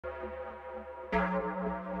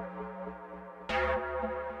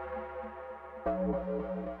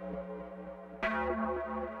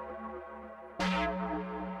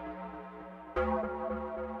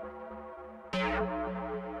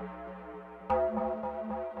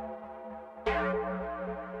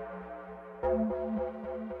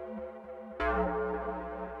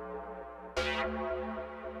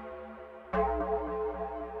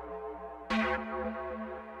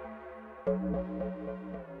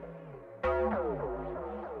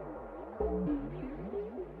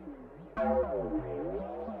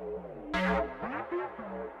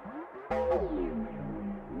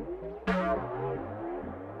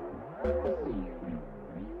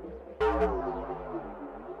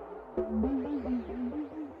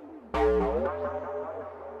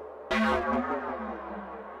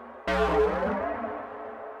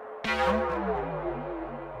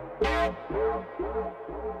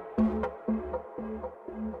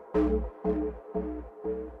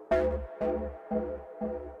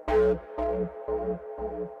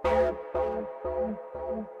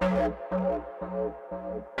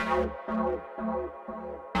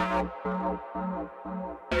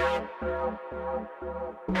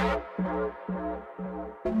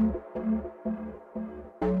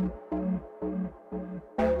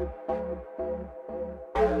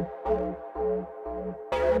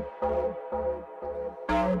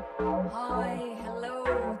Hi, hello,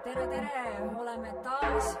 tere, tere! Oleme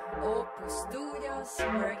taas OOPUS studios.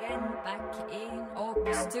 We're again back in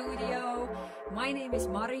OOPUS studio. My name is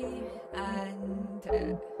Mari and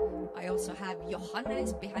I also have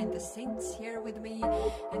Johannes behind the synths here with me,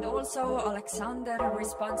 and also Aleksander,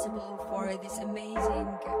 responsible for this amazing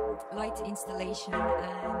light installation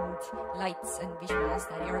and lights and visuals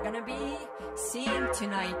that you're gonna be seeing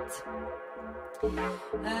tonight.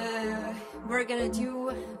 We're gonna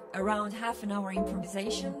do around half an hour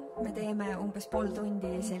improvisation. Me teeme umbes pool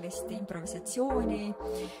tundi sellist improvisatsiooni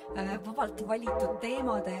vabalt valitud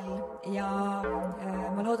teemadel ja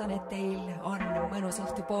ma loodan, et teil on mõnus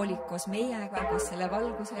õhtupoolik koos meiega, koos selle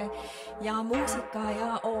valguse ja muusika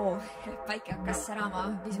ja päike hakkas särama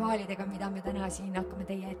visuaalidega, mida me täna siin hakkame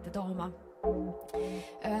teie ette tooma.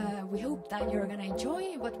 We hope that you're gonna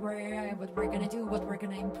enjoy what we're gonna do, what we're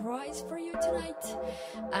gonna improvise for you tonight,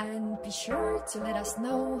 and be sure to let us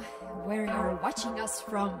know where you're watching us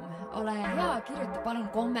from. Ole hea, kirjuta palun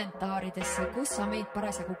kommentaaridesse, kus sa meid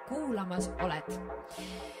parasjagu kuulamas oled.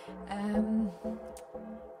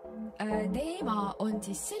 Teema on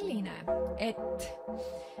siis selline, et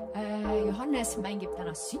Johannes mängib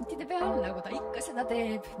täna süntide peal, nagu ta ikka seda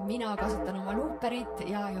teeb. Mina kasutan oma looperit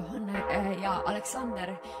ja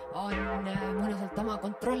Aleksander on mõnusalt oma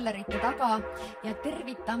kontrollerite taga ja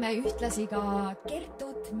tervitame ühtlasi ka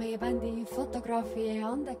Kertut, meie bändi fotograafi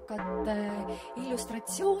ja andekat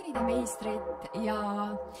illustratsioonide meistrit ja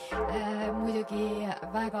muidugi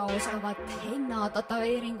väga osavat henna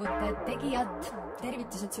tatoveeringute tegijat.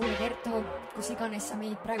 Tervitused sulle, Kerttu, kus iganes sa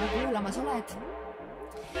meid praegu kuulamas oled.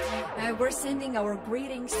 We're sending our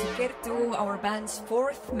greetings to Kerttu, our band's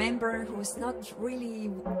fourth member, who's not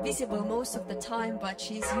really visible most of the time, but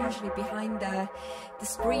she's usually behind the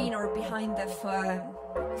screen or behind the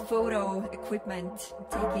photo equipment,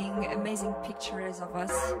 taking amazing pictures of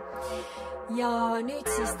us. Ja nüüd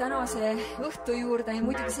siis tänase õhtu juurde ja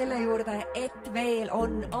muidugi selle juurde, et veel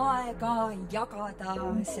on aega jagada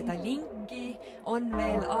seda linki, on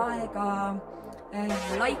veel aega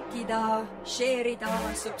likeida, share'ida,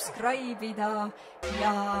 subscribe'ida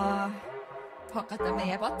ja hakata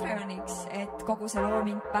meie Patreoniks, et kogu see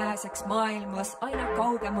looming pääseks maailmas aina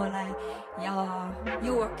kaugemale ja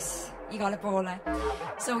jõuaks igale poole.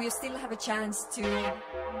 So you still have a chance to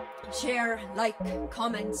share, like,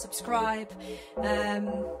 comment, subscribe,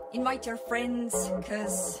 invite your friends,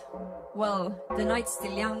 because, well, the night's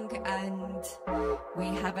still young and we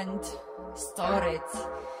haven't started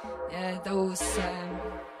those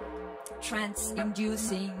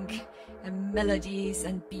trance-inducing melodies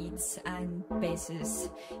and beats and basses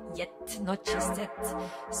yet, not just yet.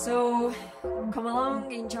 So come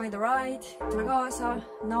along, enjoy the ride, tule kaasa,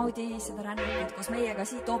 naudi seda rännakut koos meiega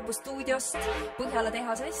siit OOPUS stuudiost, Põhjala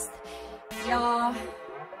tehasest ja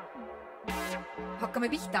hakkame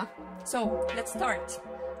pihta. So let's start,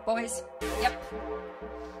 boys. Yep.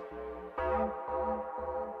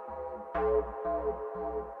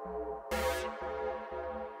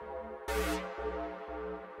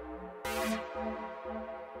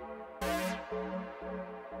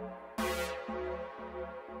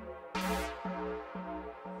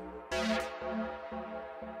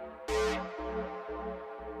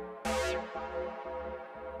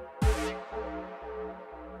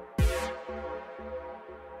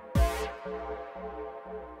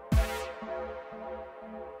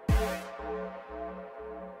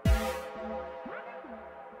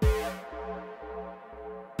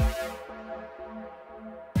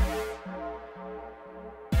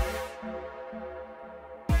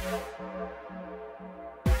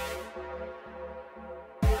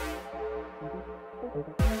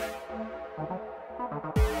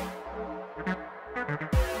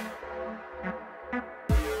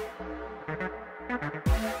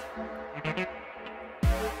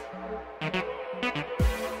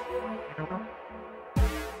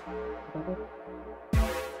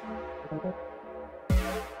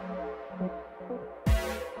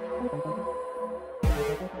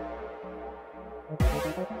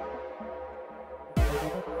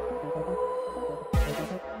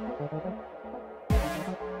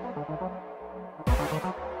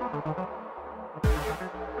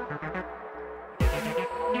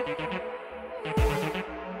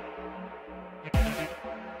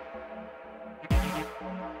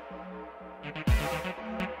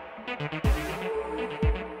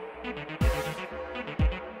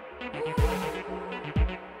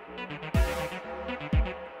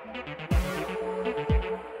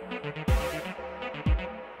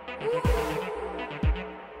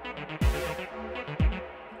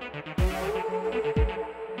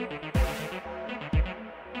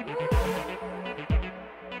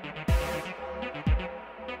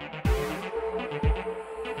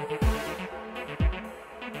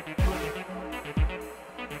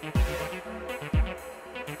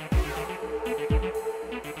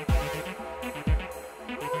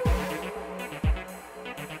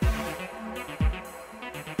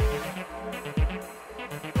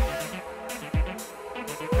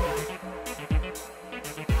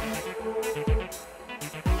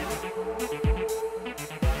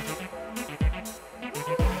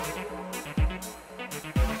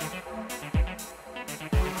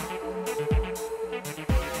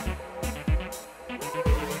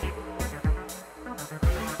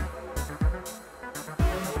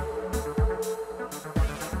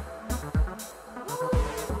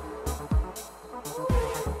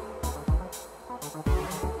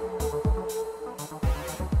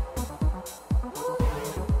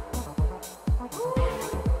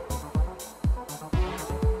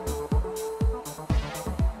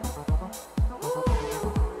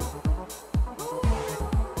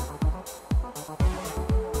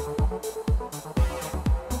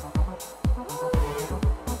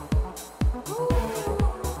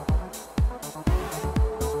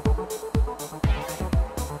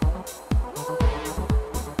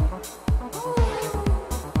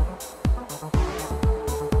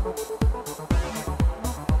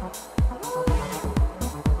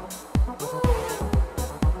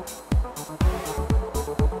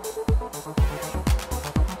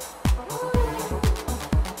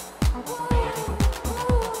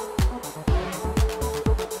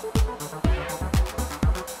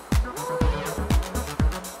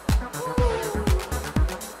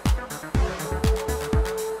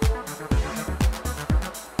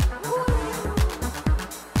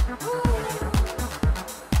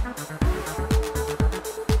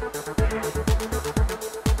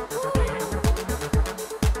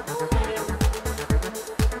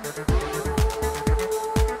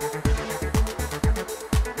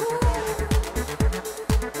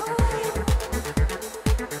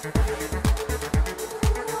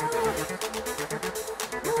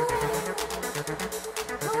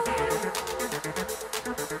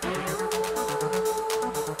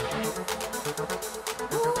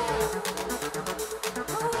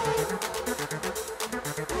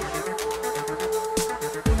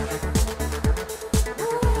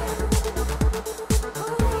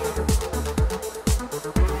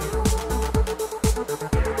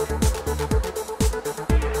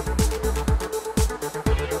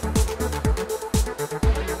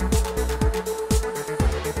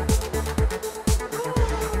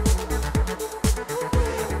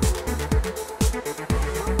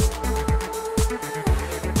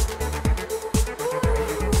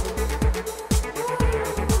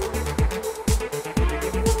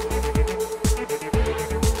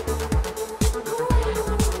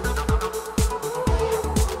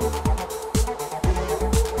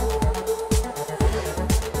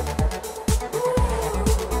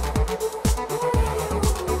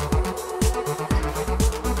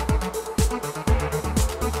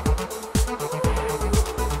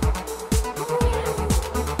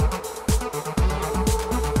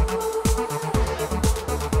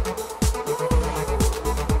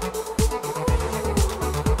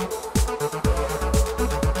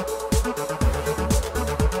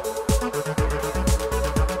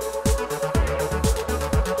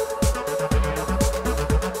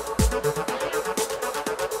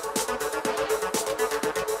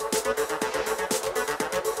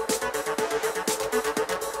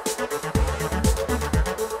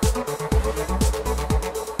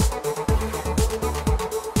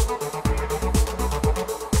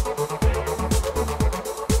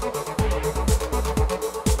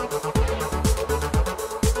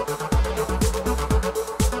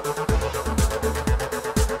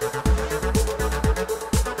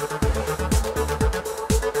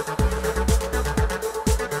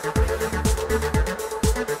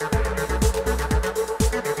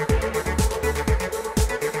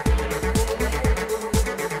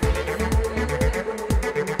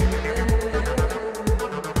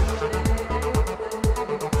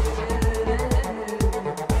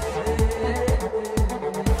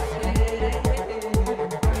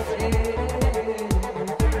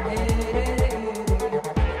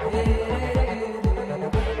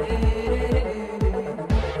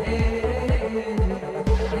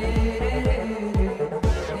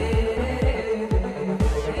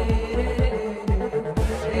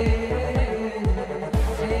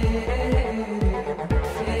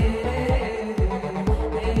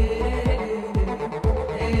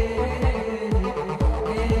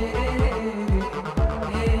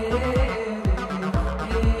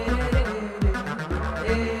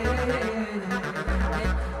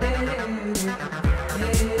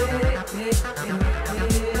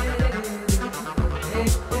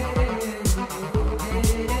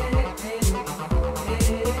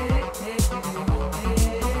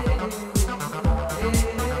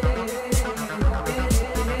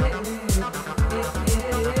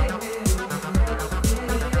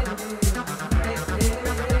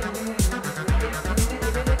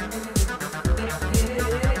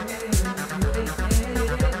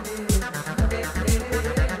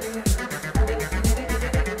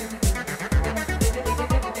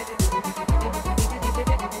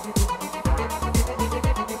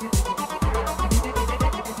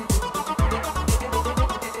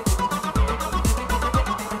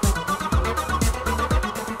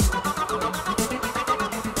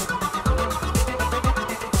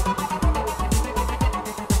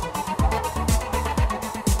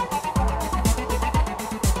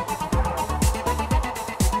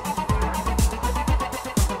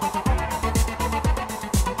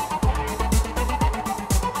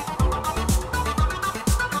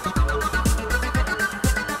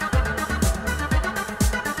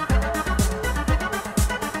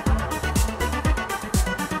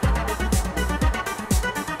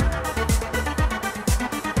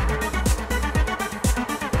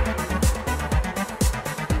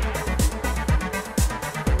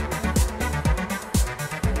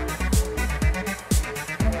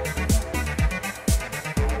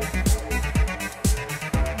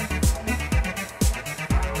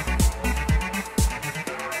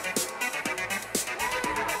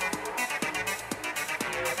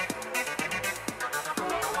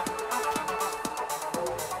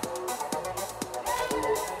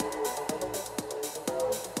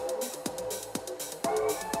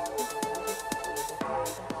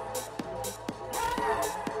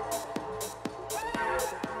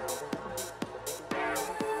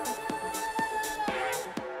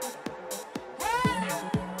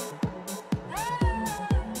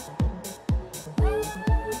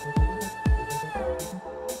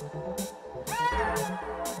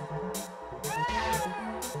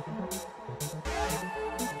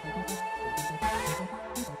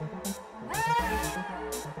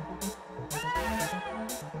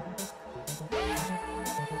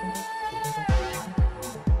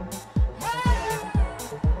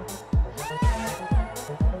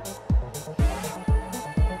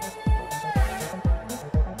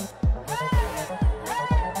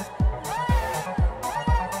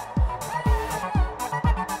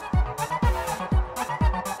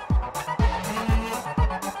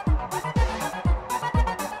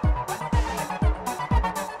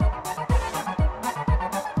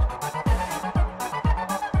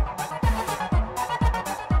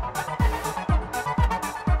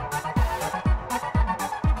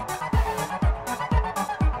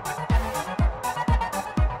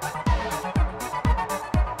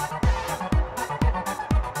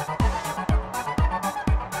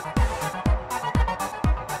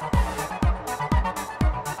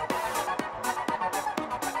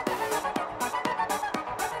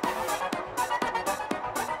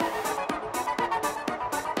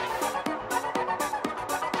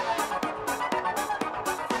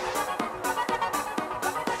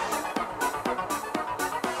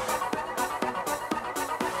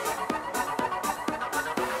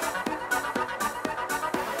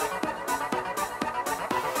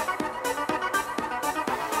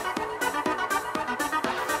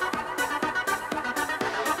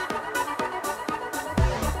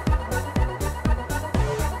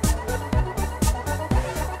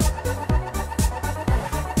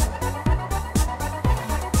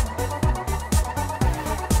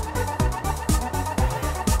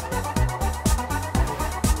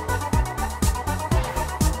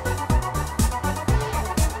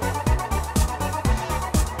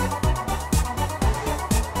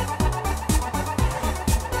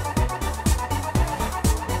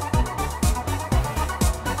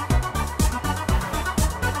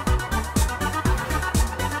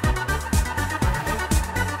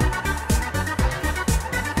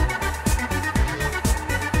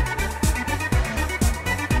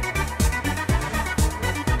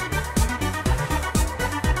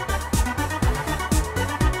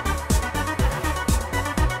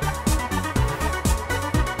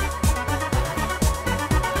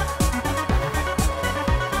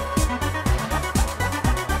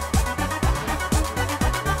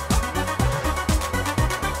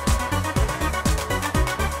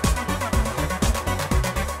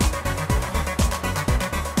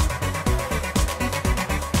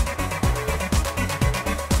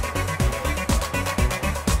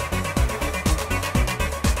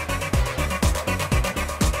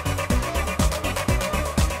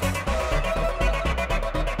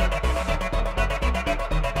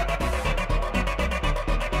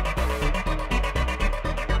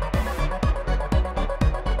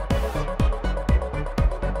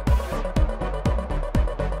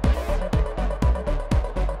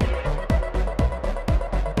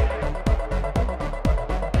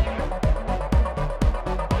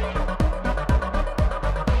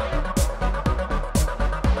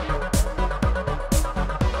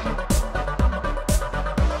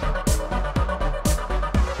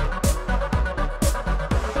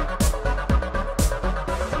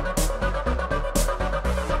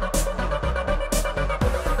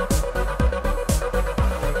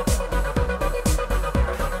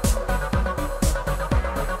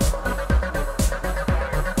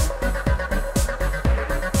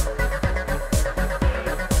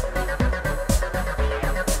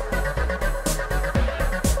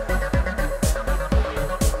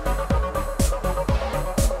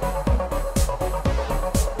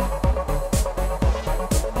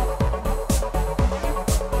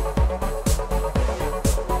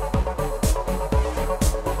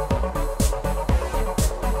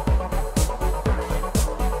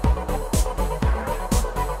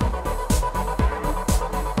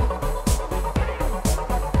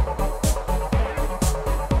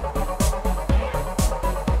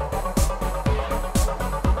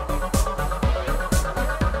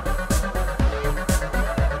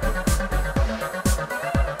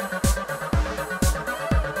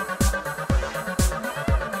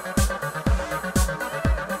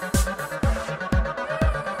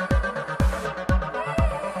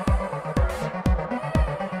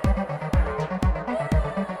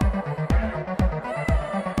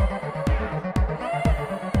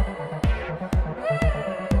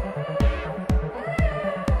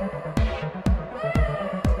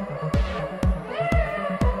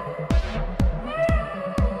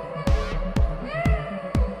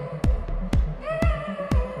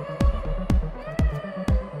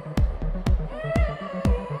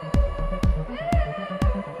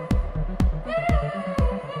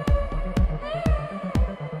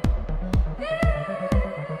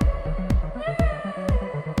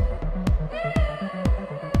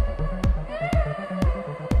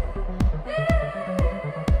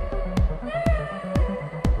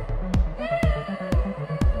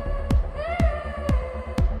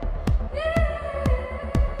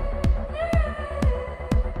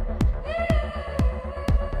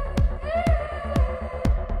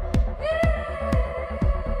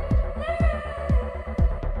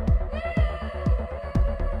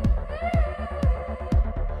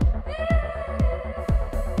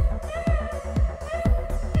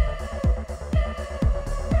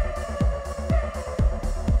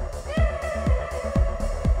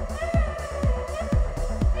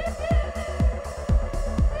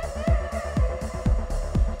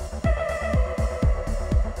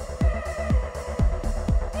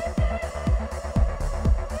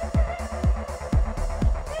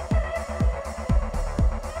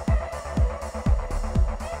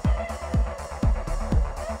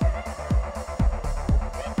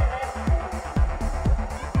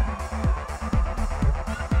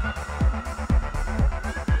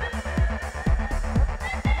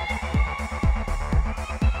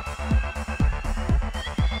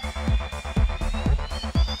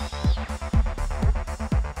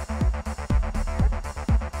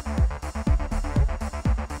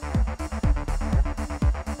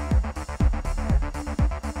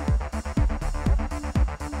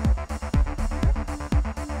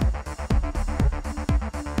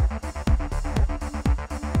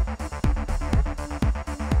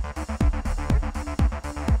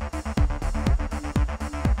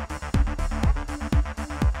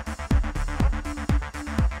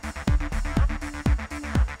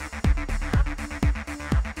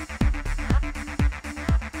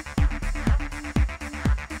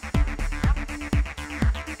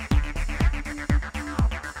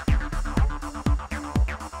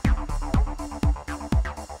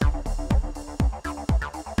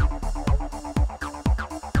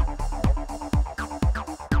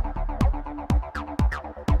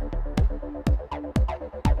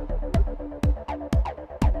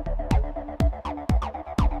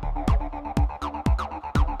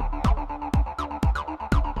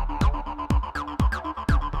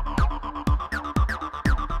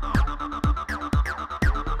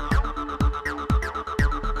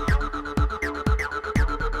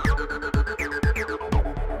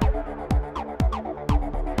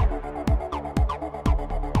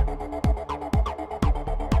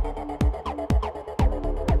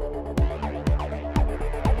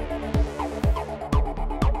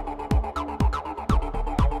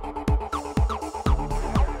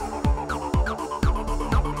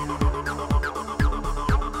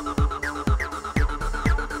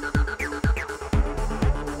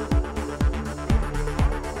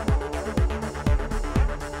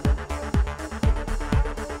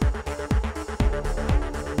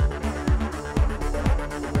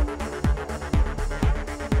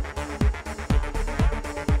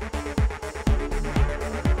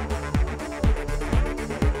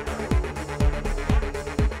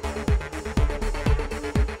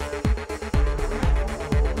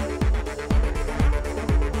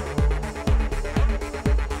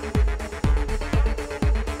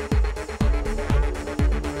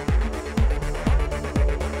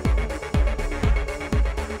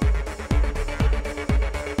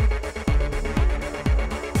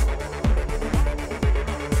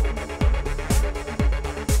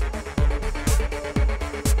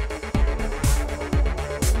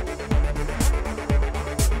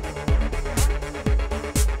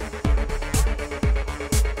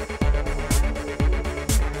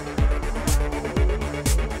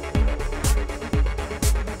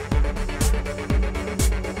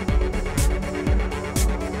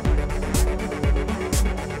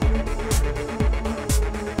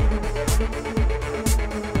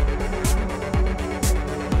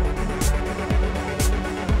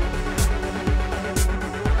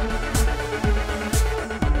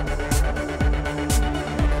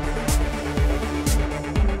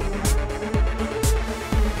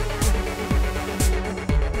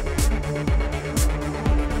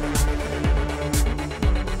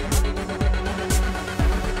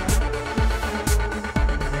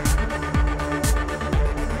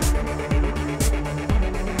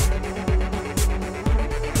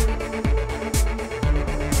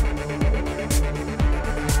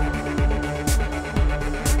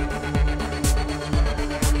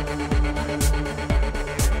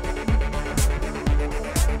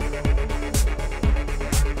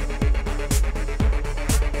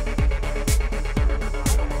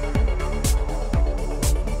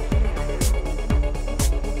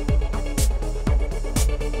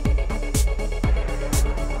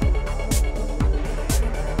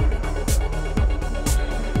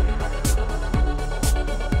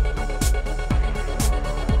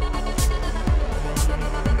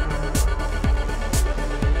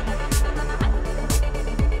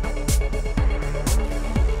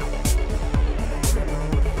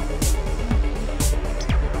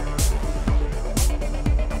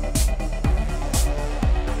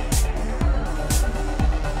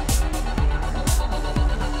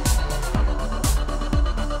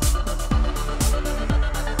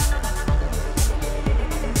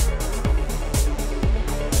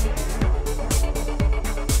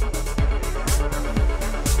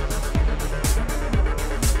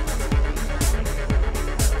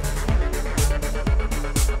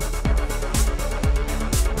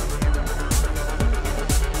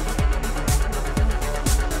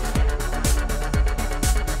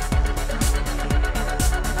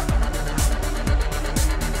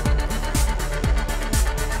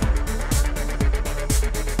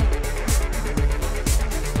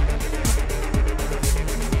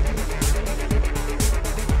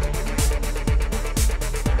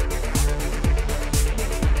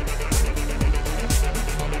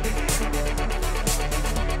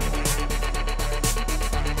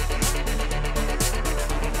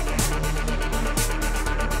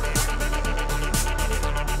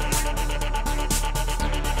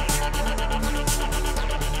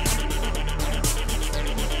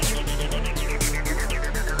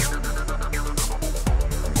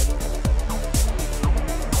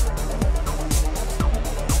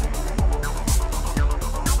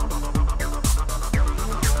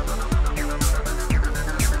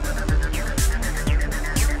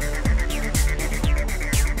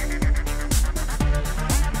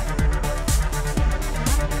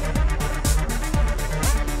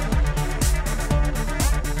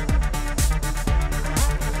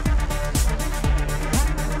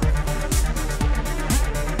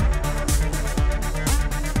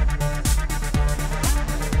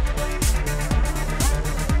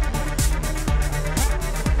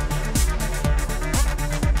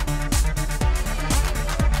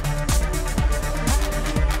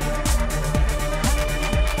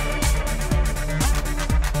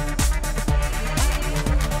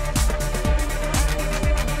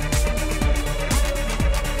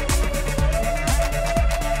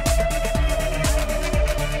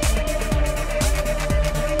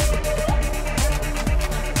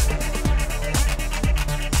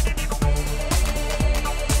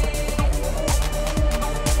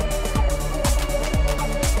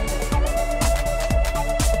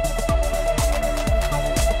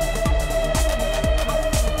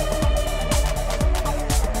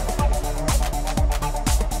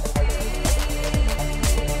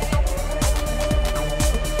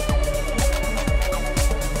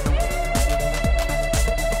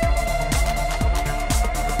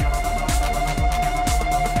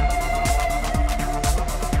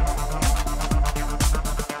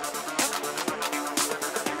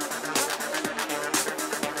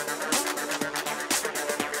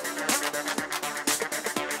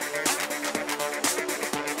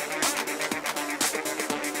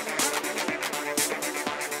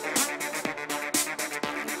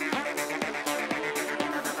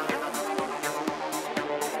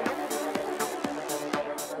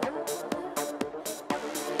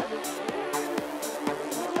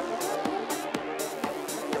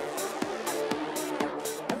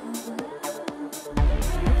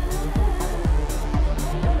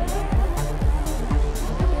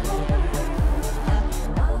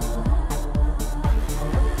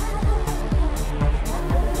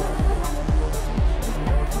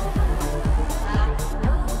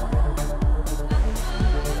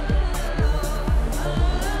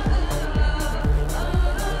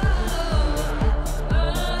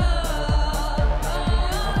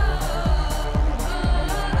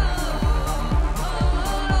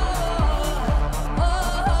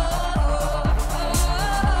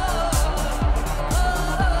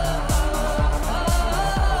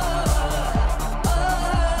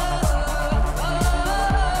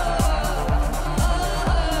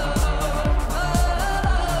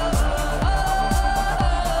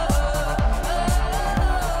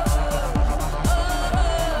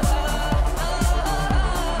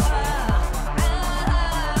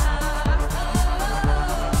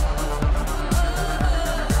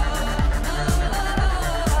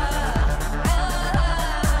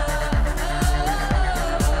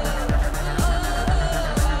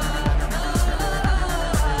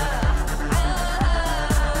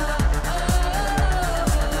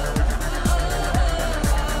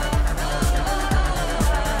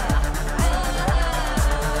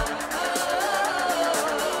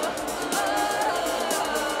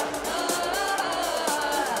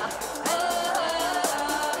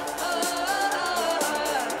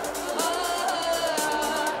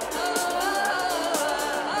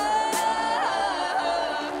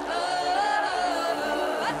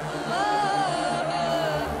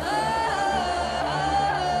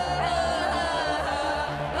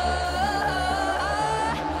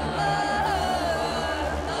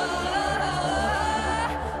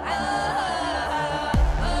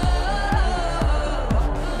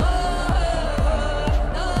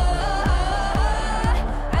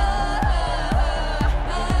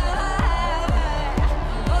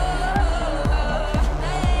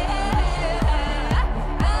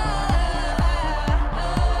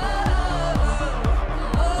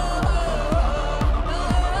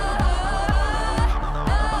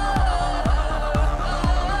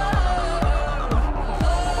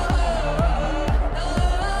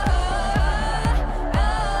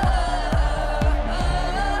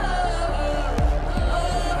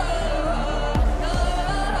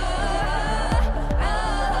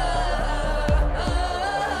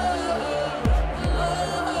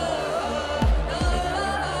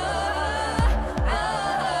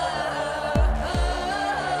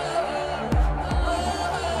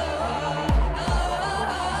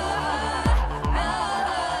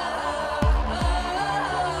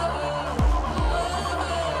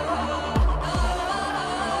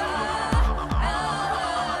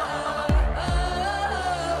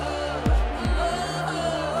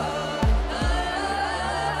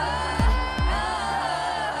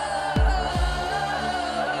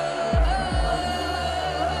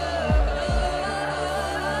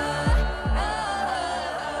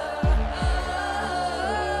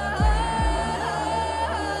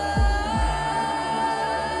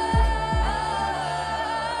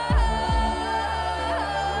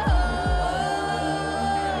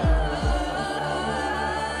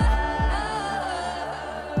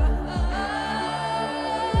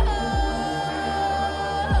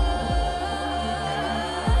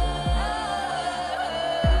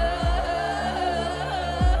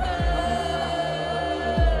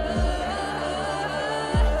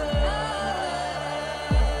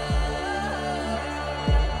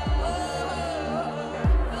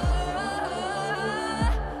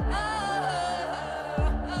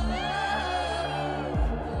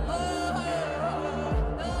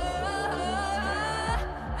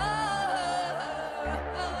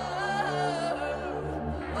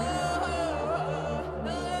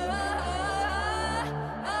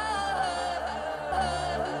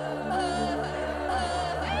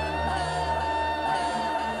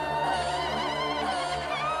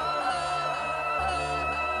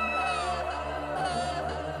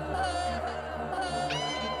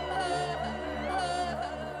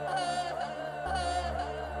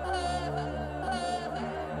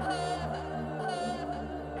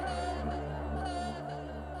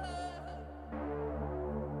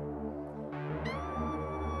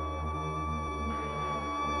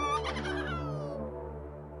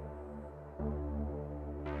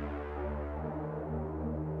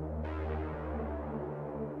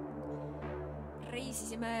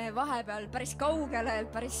 reisisime vahepeal päris kaugele,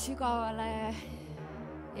 päris sügavale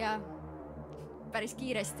ja päris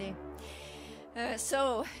kiiresti.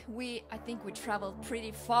 So I think we traveled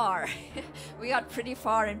pretty far. We got pretty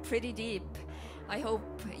far and pretty deep. I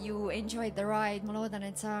hope you enjoyed the ride. Ma loodan,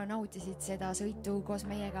 et sa nautisid seda sõitu koos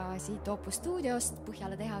meiega siit OOPUS stuudiost,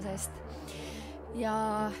 Põhjala tehasest.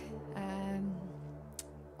 Ja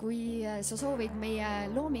kui sa soovid meie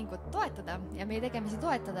loomingut toetada ja meie tegemisi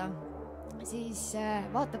toetada, siis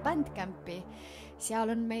vaata Bandcampi. Seal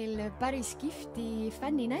on meil päris kihvti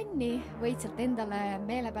fänninänni, võid sealt endale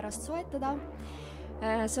meelepärast soetada.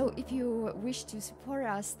 So if you wish to support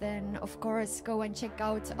us, then of course go and check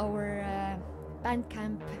out our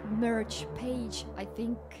Bandcamp merch page. I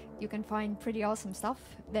think you can find pretty awesome stuff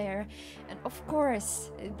there. And of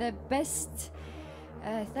course, the best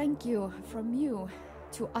thank you from you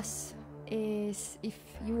to us is if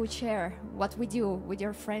you would share what we do with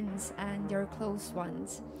your friends and your close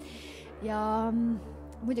ones. Ja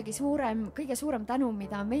muidugi kõige suurem tänu,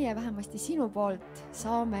 mida meie vähemasti sinu poolt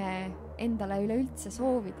saame endale üleüldse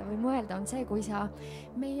soovida või mõelda, on see, kui sa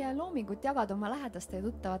meie loomingut jagad oma lähedaste ja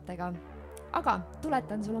tuttavatega. Aga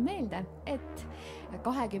tuletan sulle meelde, et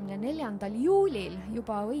 24. juulil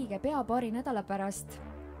juba õige pea paari nädala pärast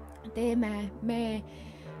teeme me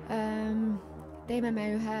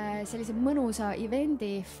ühe sellise mõnusa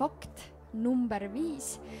evendi Fakt number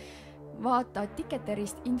 5. Vaata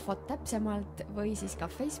Ticketerist infot täpsemalt või siis ka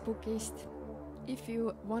Facebookist. If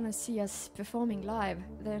you want to see us performing live,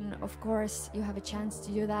 then of course you have a chance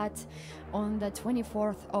to do that on the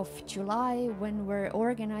 24th of July when we're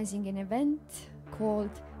organizing an event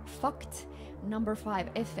called Fakt number 5,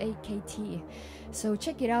 F-A-K-T. So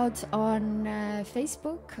check it out on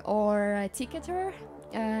Facebook or Ticketer.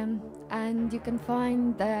 And you can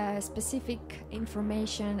find the specific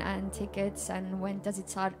information and tickets and when does it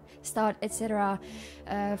start etc.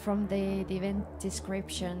 From the event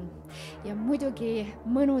description. Ja muidugi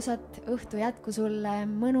mõnusat õhtu jätku sulle,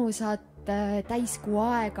 mõnusat täiskuu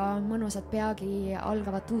aega, mõnusat peagi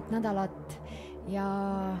algavat uut nädalat ja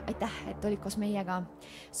aitäh, et olid koos meiega.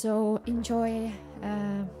 So enjoy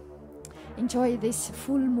this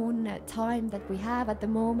full moon time that we have at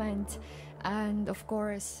the moment. And of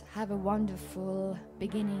course, have a wonderful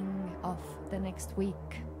beginning of the next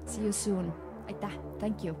week. See you soon. Aitäh.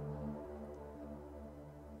 Thank you.